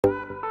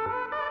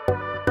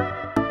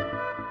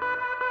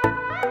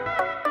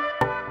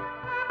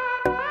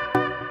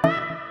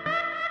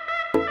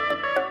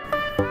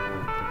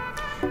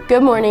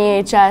Good morning,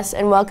 AHS,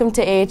 and welcome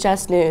to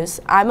AHS News.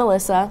 I'm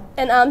Alyssa.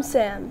 And I'm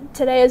Sam.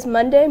 Today is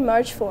Monday,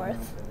 March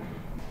 4th.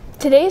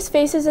 Today's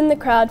Faces in the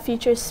Crowd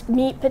features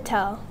Smeet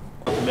Patel.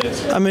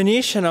 I'm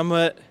Anish, and I'm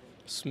with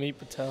Smeet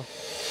Patel.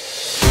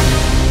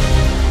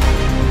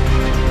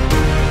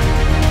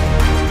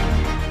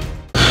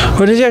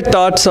 What is your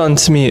thoughts on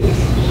Smeet?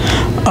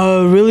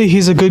 Really,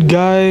 he's a good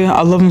guy.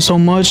 I love him so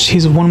much.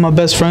 He's one of my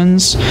best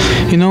friends.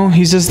 You know,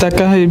 he's just that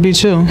guy. He'd be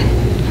chill.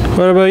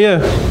 What about you?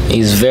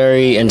 He's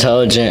very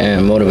intelligent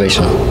and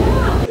motivational.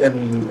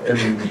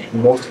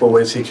 In multiple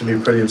ways, he can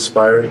be pretty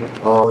inspiring.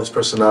 His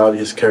personality,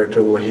 his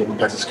character, the way he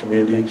impacts his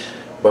community,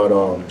 but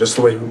just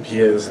the way he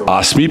is.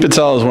 Smeet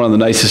Patel is one of the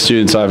nicest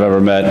students I've ever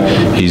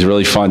met. He's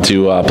really fun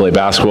to play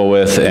basketball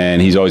with,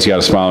 and he's always got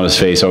a smile on his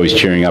face, always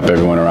cheering up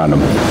everyone around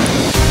him.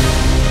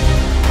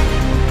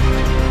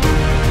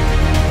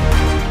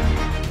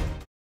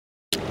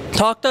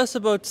 Talk to us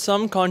about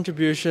some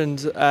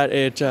contributions at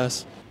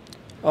AHS.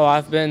 Oh,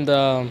 I've been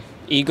the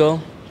Eagle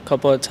a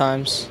couple of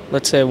times,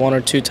 let's say 1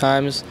 or 2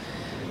 times,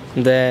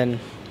 and then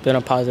been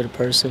a positive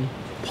person.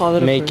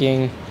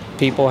 Making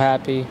people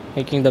happy,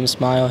 making them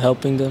smile,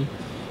 helping them.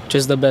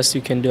 Just the best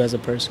you can do as a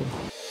person.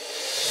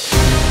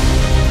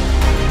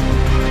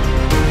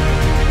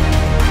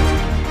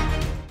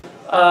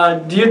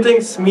 Do you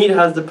think Smeet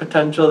has the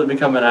potential to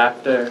become an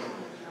actor?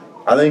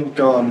 I think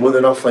with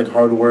enough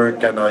hard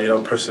work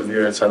and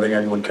perseverance, I think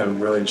anyone can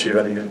really achieve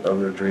any of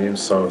their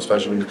dreams. So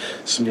especially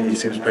Smeet, he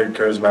seems pretty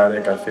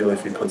charismatic. I feel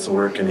if he puts the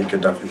work in, he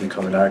could definitely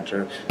become an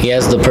actor. He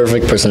has the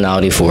perfect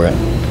personality for it.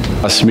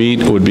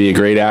 Smeet would be a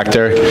great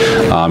actor.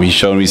 He's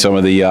shown me some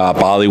of the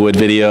Bollywood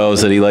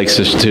videos that he likes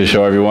to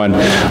show everyone.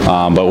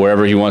 But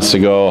wherever he wants to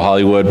go,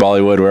 Hollywood,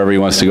 Bollywood, wherever he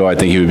wants to go, I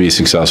think he would be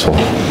successful.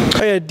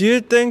 Oh yeah, do you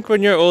think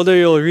when you're older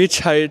you'll reach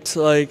heights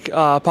like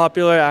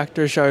popular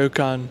actor Shah Rukh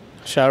Khan?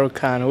 Shah Rukh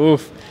Khan,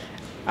 oof.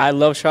 I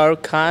love Shah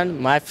Rukh Khan.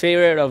 My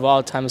favorite of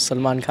all time is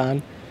Salman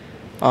Khan.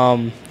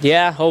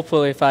 Yeah,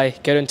 hopefully if I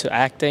get into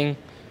acting,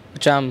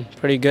 which I'm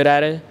pretty good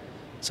at it,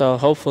 so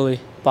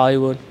hopefully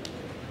Bollywood.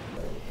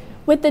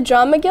 With the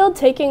Drama Guild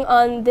taking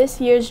on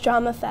this year's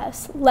Drama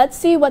Fest, let's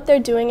see what they're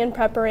doing in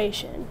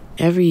preparation.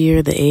 Every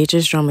year, the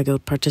AHS Drama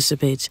Guild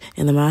participates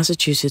in the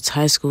Massachusetts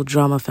High School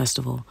Drama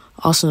Festival,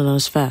 also known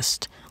as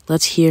FEST.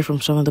 Let's hear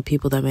from some of the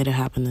people that made it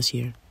happen this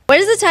year. What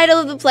is the title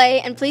of the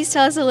play, and please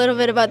tell us a little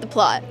bit about the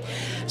plot.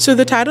 So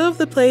the title of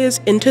the play is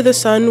Into the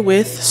Sun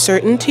with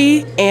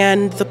Certainty,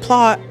 and the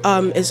plot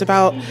is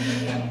about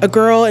a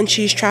girl, and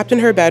she's trapped in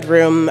her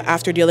bedroom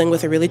after dealing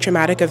with a really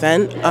traumatic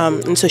event,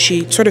 and so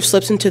she sort of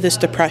slips into this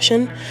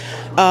depression,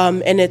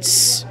 and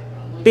it's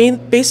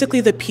basically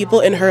the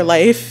people in her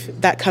life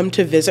that come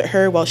to visit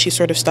her while she's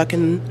sort of stuck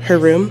in her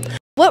room.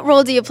 What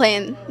role do you play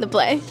in the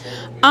play?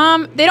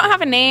 They don't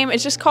have a name.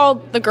 It's just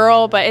called The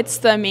Girl, but it's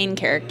the main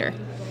character.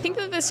 I think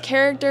that this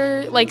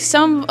character,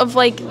 some of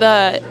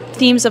the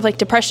themes of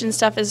depression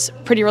stuff is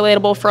pretty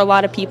relatable for a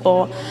lot of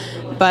people,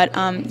 but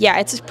yeah,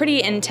 it's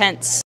pretty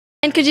intense.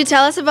 And could you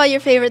tell us about your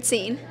favorite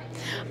scene?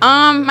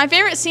 My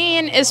favorite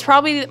scene is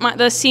probably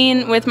the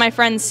scene with my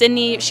friend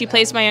Sydney. She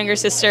plays my younger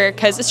sister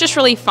because it's just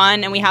really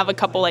fun, and we have a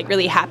couple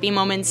really happy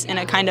moments in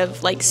a kind of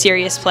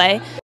serious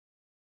play.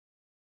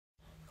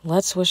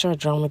 Let's wish our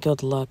Drama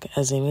Guild luck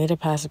as they made it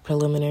past the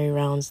preliminary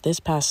rounds this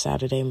past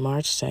Saturday,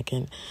 March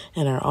 2nd,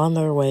 and are on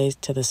their way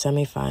to the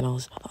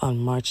semifinals on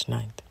March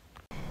 9th.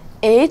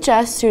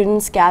 AHS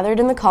students gathered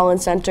in the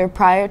Collins Center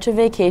prior to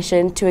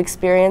vacation to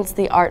experience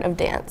the art of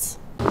dance.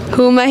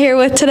 Who am I here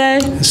with today?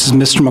 This is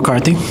Mr.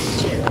 McCarthy.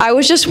 I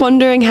was just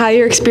wondering how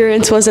your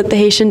experience was at the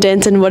Haitian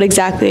dance and what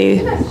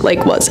exactly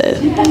was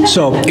it?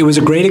 So it was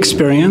a great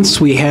experience.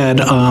 We had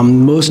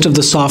most of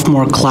the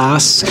sophomore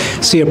class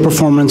see a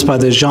performance by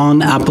the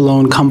Jean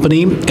Apollon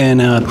Company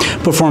and a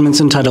performance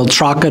entitled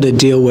Traka to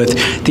deal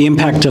with the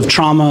impact of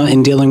trauma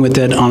and dealing with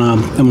it on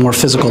a more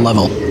physical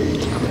level.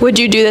 Would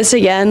you do this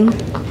again?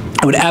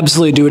 I would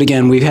absolutely do it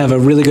again. We have a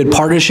really good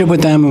partnership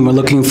with them, and we're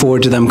looking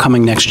forward to them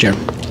coming next year.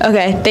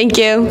 Okay, thank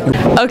you.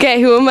 Okay,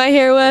 who am I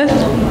here with?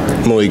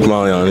 Malik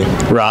Maliani.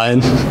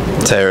 Ryan.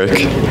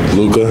 Tarek.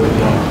 Luca.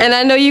 And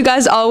I know you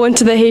guys all went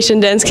to the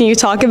Haitian dance. Can you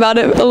talk about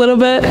it a little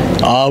bit?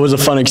 It was a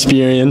fun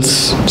experience,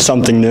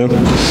 something new.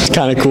 It's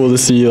kind of cool to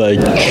see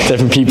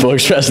different people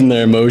expressing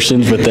their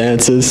emotions with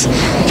dances.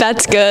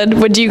 That's good.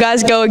 Would you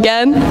guys go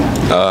again?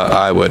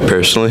 I would,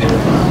 personally.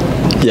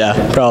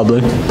 Yeah,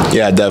 probably.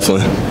 Yeah,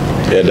 definitely.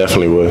 Yeah,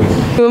 definitely would.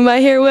 Who am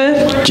I here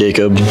with?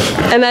 Jacob.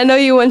 And I know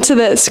you went to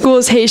the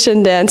school's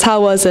Haitian dance.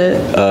 How was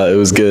it? It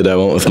was good. I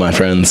went with my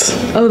friends.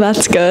 Oh,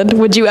 that's good.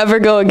 Would you ever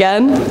go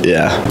again?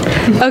 Yeah.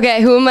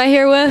 Okay, who am I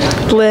here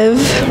with? Liv.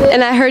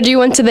 And I heard you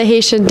went to the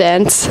Haitian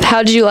dance.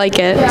 How did you like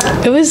it?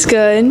 It was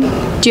good.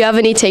 Do you have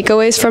any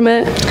takeaways from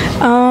it?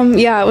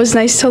 Yeah, it was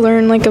nice to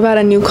learn about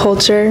a new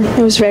culture.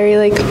 It was very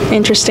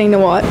interesting to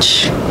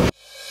watch.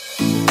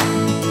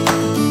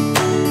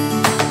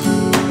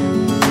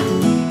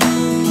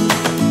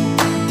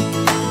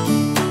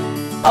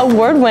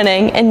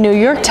 Award-winning and New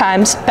York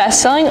Times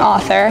best-selling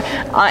author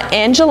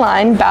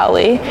Angeline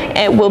Bowley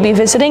will be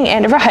visiting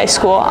Andover High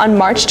School on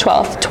March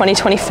 12,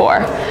 2024.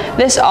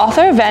 This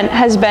author event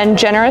has been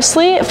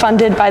generously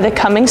funded by the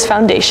Cummings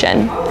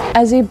Foundation.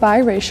 As a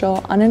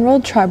biracial,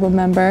 unenrolled tribal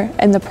member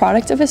and the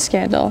product of a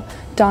scandal,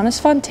 Donis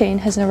Fontaine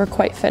has never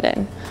quite fit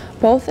in,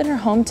 both in her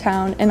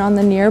hometown and on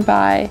the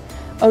nearby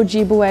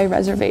Ojibwe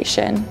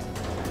Reservation.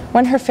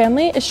 When her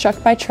family is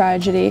struck by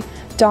tragedy,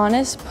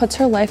 Donis puts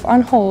her life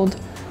on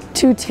hold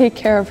to take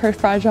care of her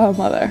fragile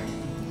mother.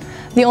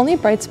 The only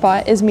bright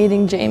spot is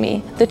meeting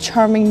Jamie, the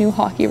charming new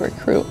hockey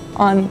recruit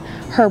on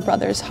her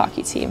brother's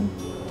hockey team.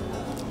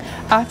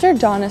 After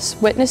Donis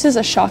witnesses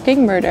a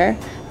shocking murder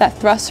that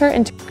thrusts her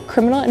into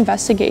criminal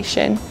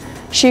investigation,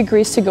 she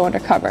agrees to go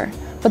undercover.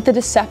 But the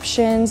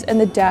deceptions and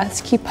the deaths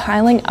keep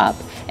piling up,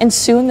 and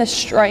soon the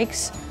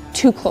strikes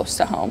too close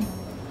to home.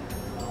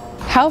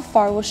 How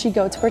far will she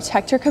go to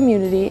protect her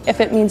community if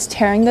it means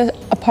tearing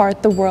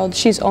apart the world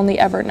she's only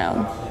ever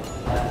known?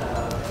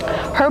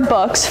 Her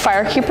books,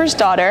 Firekeeper's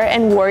Daughter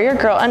and Warrior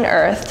Girl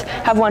Unearthed,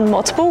 have won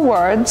multiple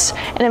awards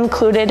and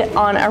included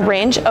on a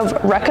range of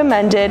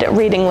recommended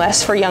reading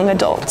lists for young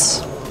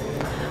adults.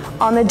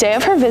 On the day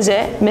of her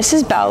visit,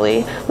 Mrs.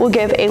 Bowley will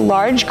give a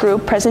large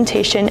group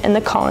presentation in the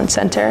Collins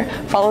Center,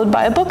 followed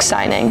by a book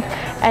signing.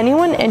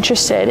 Anyone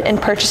interested in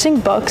purchasing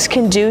books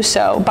can do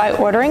so by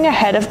ordering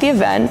ahead of the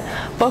event.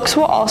 Books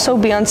will also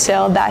be on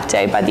sale that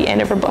day by the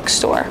Andover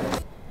Bookstore.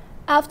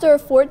 After a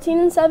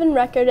 14-7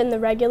 record in the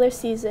regular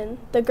season,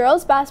 the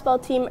girls basketball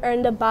team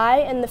earned a bye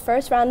in the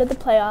first round of the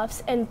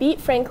playoffs and beat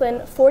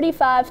Franklin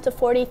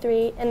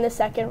 45-43 in the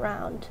second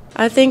round.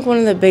 I think one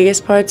of the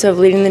biggest parts of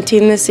leading the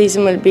team this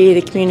season would be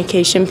the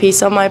communication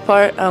piece on my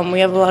part. We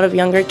have a lot of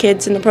younger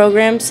kids in the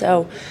program,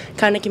 so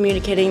kind of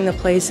communicating the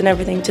plays and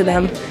everything to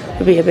them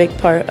would be a big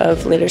part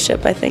of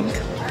leadership, I think.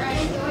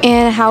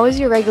 And how was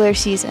your regular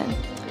season?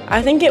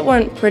 I think it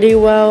went pretty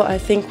well. I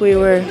think we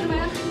were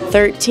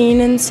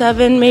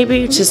 13-7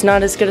 maybe, which is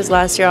not as good as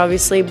last year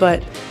obviously,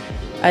 but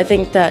I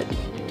think that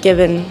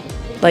given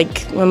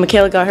like when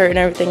Michaela got hurt and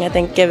everything, I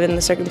think given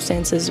the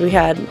circumstances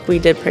we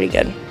did pretty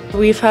good.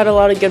 We've had a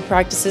lot of good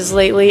practices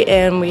lately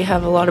and we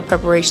have a lot of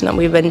preparation that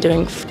we've been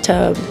doing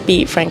to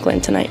beat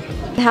Franklin tonight.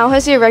 How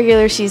has your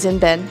regular season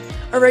been?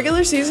 Our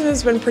regular season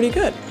has been pretty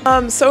good.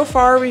 So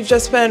far we've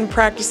just been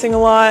practicing a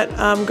lot,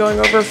 going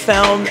over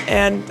film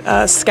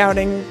and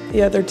scouting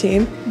the other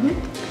team.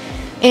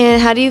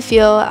 And how do you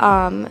feel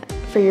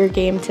for your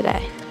game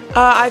today?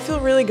 I feel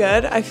really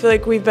good. I feel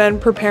like we've been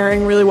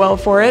preparing really well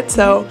for it,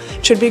 so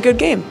it should be a good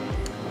game.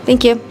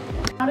 Thank you.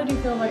 How did you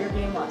feel about your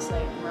game last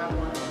night in round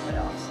 1 of the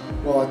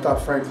playoffs? Well, I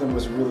thought Franklin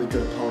was a really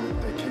good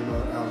opponent. They came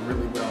out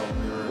really well.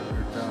 We were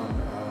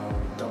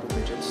down double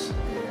digits,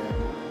 and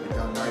we were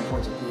down 9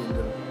 points at the end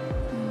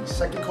of the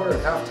second quarter.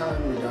 At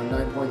halftime, we were down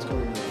 9 points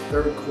going into the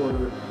third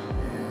quarter,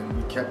 and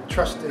we kept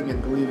trusting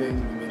and believing.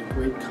 We made a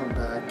great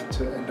comeback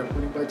to end up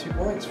winning by 2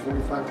 points,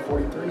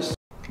 45-43.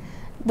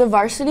 The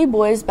varsity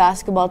boys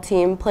basketball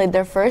team played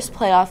their first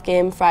playoff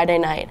game Friday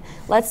night.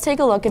 Let's take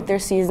a look at their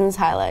season's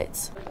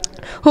highlights.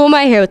 Who am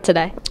I here with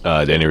today?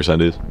 Danny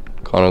Resendez.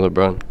 Connor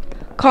LeBron.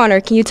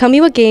 Connor, can you tell me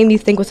what game you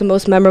think was the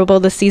most memorable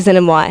this season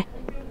and why?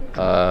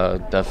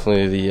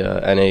 Definitely the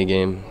NA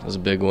game. It was a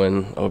big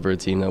win over a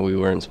team that we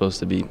weren't supposed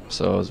to beat,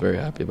 so I was very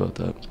happy about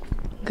that.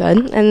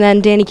 Good. And then,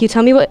 Danny, can you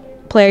tell me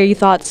what player you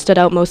thought stood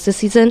out most this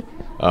season?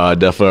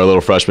 Definitely our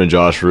little freshman,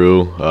 Josh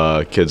Rue.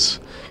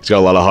 He's got a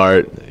lot of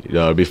heart.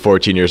 To be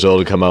 14 years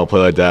old and come out and play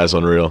like that is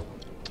unreal.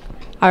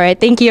 All right,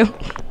 thank you.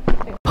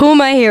 Who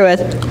am I here with?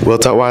 Will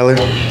Tutwiler.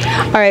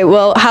 All right,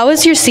 well, how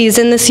was your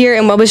season this year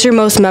and what was your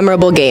most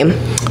memorable game?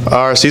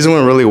 Our season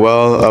went really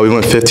well. We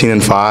went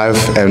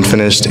 15-5 and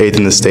finished 8th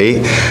in the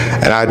state.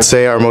 And I'd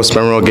say our most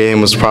memorable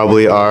game was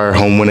probably our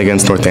home win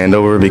against North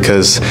Andover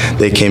because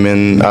they came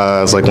in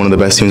as like one of the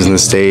best teams in the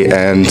state,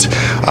 and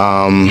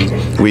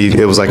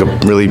it was like a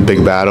really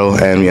big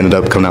battle, and we ended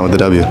up coming out with the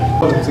W.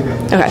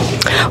 Okay.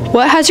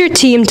 What has your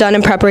team done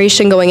in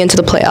preparation going into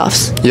the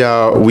playoffs?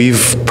 Yeah,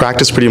 we've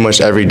practiced pretty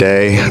much every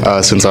day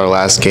since our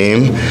last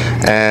game,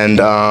 and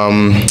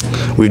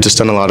we've just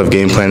done a lot of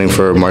game planning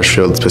for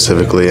Marshfield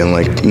specifically, and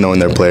like knowing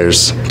their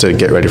players to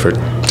get ready for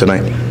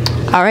tonight.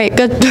 All right,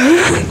 good.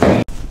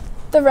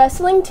 The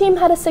wrestling team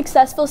had a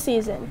successful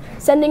season,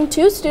 sending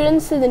 2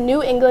 students to the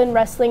New England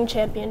Wrestling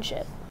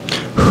Championship.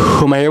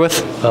 Who am I here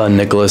with?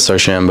 Nicholas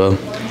Archambault.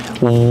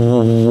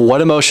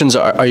 What emotions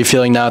are you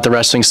feeling now that the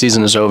wrestling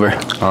season is over?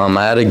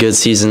 I had a good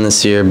season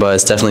this year, but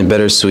it's definitely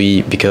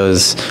bittersweet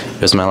because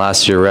it was my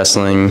last year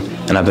wrestling,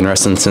 and I've been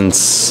wrestling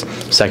since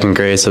 2nd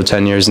grade, so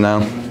 10 years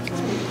now.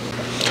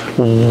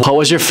 What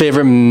was your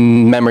favorite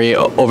memory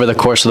over the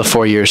course of the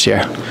 4 years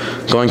here?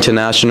 Going to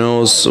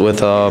nationals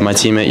with my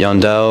teammate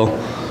Yondell.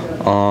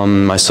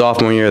 My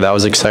sophomore year, that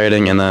was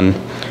exciting, and then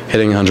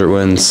hitting 100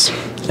 wins,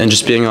 and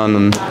just being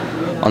on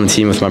the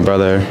team with my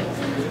brother.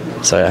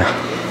 So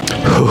yeah.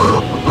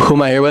 Who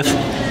am I here with?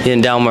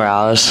 Yandel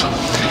Morales.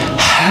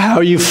 How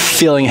are you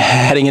feeling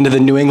heading into the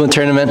New England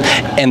tournament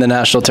and the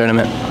national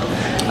tournament?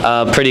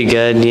 Pretty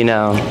good, you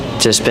know,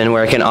 just been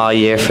working all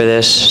year for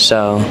this.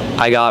 So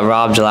I got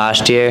robbed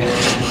last year,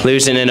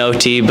 losing in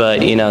OT,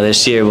 but you know,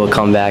 this year we'll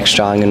come back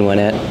strong and win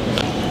it.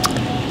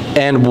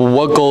 And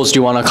what goals do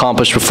you want to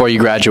accomplish before you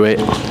graduate?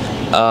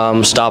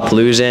 Stop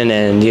losing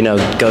and, you know,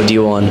 go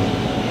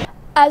D1.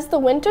 As the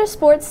winter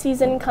sports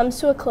season comes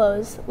to a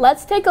close,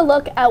 let's take a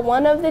look at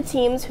one of the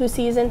teams whose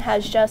season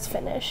has just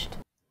finished.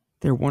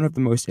 They're one of the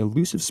most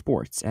elusive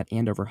sports at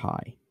Andover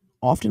High,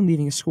 often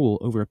leaving a school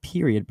over a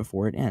period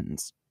before it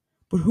ends.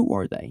 But who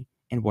are they,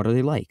 and what are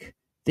they like?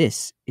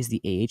 This is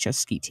the AHS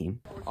ski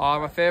team.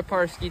 My favorite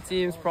part of ski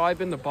team has probably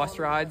been the bus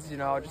rides, you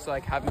know, just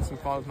like having some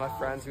fun with my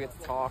friends. We get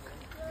to talk.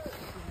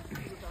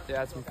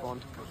 Yeah, it's been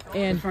fun.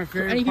 And my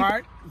favorite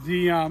part,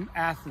 the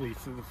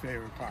athletes are the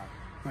favorite part.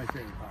 My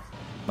favorite part.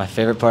 My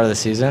favorite part of the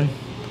season?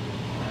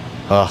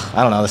 Oh,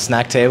 I don't know, the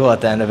snack table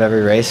at the end of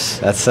every race.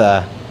 That's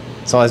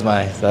it's always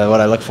what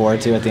I look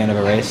forward to at the end of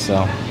a race.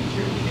 So,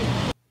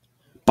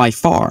 by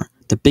far,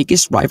 the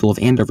biggest rival of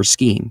Andover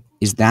skiing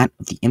is that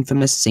of the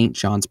infamous St.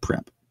 John's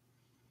Prep.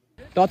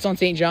 Thoughts on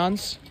St.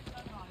 John's?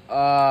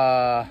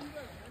 I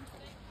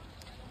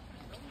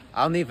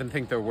don't even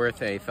think they're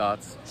worth any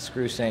thoughts.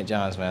 Screw St.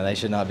 John's, man. They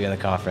should not be in the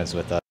conference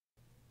with us.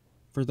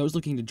 For those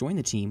looking to join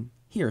the team,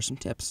 here are some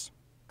tips.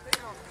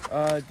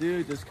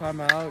 Dude, just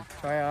come out,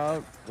 try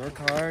out, work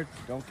hard,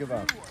 don't give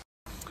up.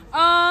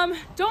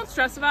 Don't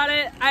stress about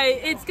it.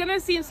 It's gonna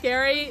seem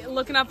scary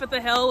looking up at the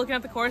hill, looking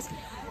at the course.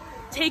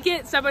 Take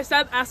it step by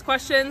step, ask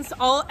questions.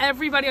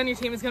 Everybody on your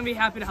team is gonna be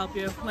happy to help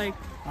you.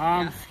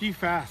 Ski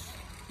fast.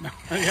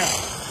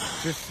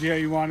 Yeah,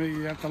 you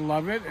have to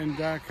love it and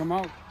come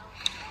out.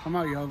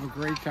 You'll have a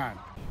great time.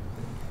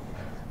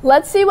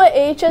 Let's see what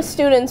AHS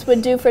students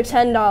would do for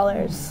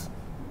 $10.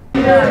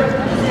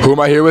 Who am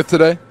I here with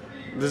today?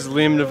 This is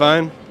Liam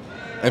Devine.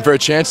 And for a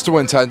chance to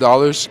win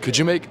 $10, could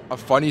you make a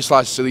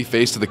funny/silly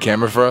face to the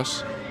camera for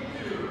us?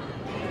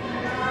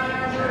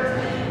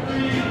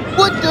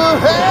 What the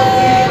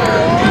hell?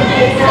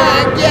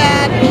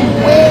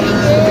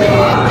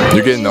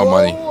 You're getting no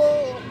money.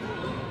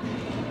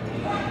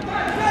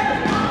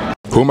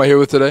 Who am I here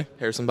with today?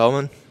 Harrison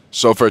Bellman.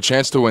 So for a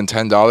chance to win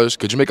 $10,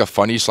 could you make a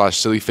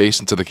funny/silly face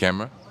into the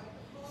camera?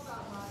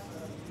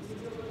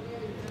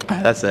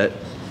 That's it.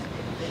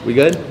 We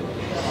good?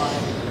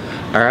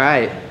 All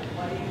right.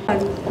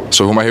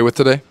 So who am I here with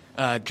today?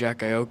 Jack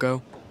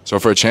Ioko. So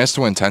for a chance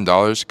to win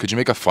 $10, could you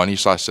make a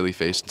funny/silly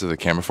face into the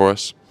camera for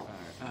us?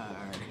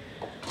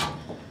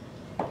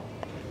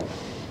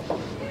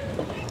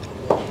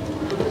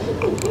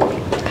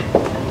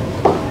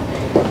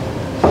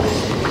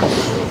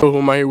 Who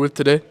am I here with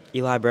today?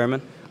 Eli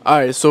Berman. All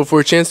right, so for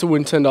a chance to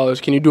win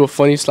 $10, can you do a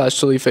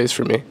funny/silly face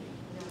for me?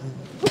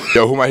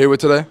 Yo, who am I here with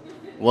today?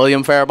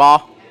 William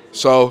Faribault.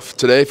 So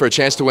today, for a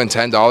chance to win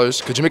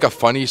 $10, could you make a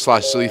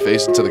funny/silly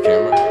face into the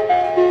camera?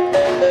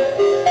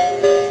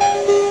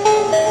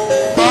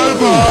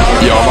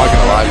 Yo, I'm not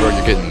gonna lie, bro,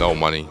 you're getting no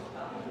money.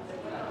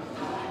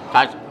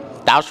 That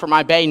was for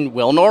my bane,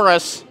 Will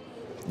Norris.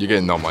 You're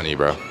getting no money,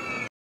 bro.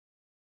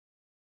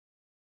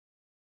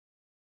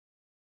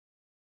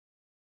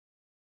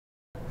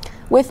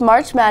 With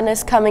March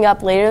Madness coming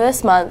up later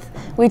this month,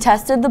 we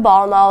tested the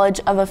ball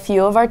knowledge of a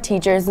few of our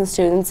teachers and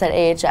students at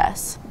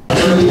AHS.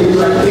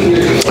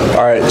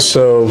 All right,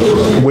 so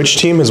which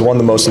team has won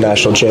the most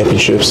national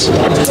championships?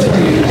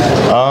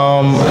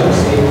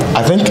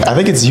 I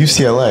think it's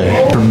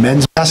UCLA. For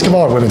men's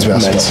basketball or women's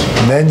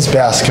basketball? Men's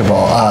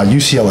basketball,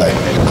 UCLA.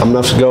 I'm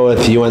gonna have to go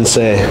with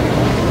UNC.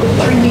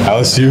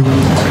 LSU?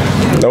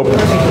 Nope.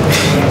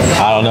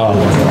 I don't know.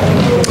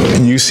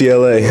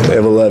 UCLA, they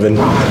have 11.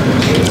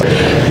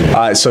 All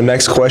right, so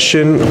next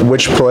question,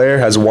 which player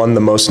has won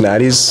the most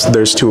natties?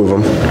 There's 2 of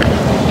them.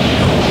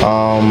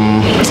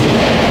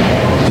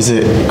 Is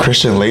it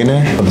Christian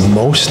Laettner? The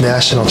most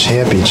national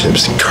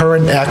championships.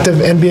 Current active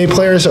NBA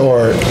players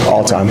or?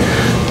 All time.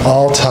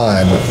 All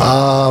time.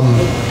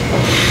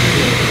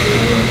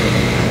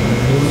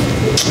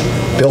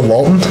 Bill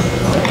Walton?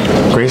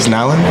 Grayson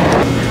Allen?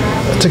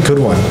 That's a good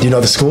one. Do you know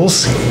the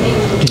schools?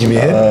 Can you give me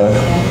a hint?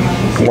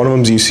 One of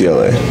them's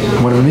UCLA.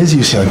 One of them is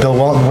UCLA. Bill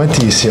Walton went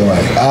to UCLA.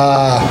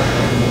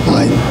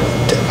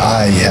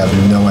 I have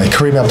no idea.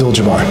 Kareem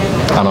Abdul-Jabbar.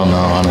 I don't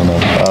know.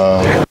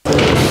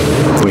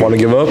 Want to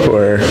give up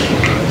or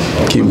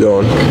keep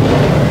going?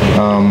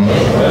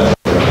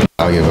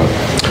 I'll give up.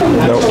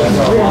 Nope.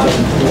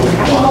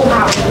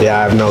 Yeah,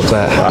 I have no clue.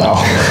 I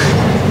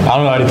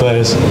don't know how he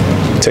plays.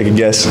 Take a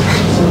guess.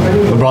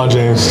 LeBron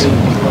James.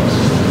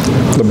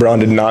 LeBron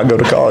did not go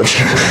to college.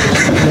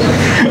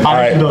 All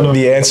right,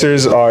 the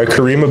answers are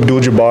Kareem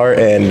Abdul-Jabbar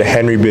and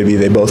Henry Bibby.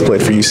 They both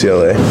played for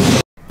UCLA.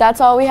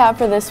 That's all we have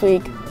for this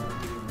week.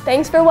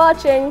 Thanks for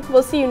watching.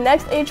 We'll see you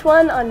next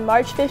H1 on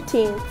March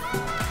 15th.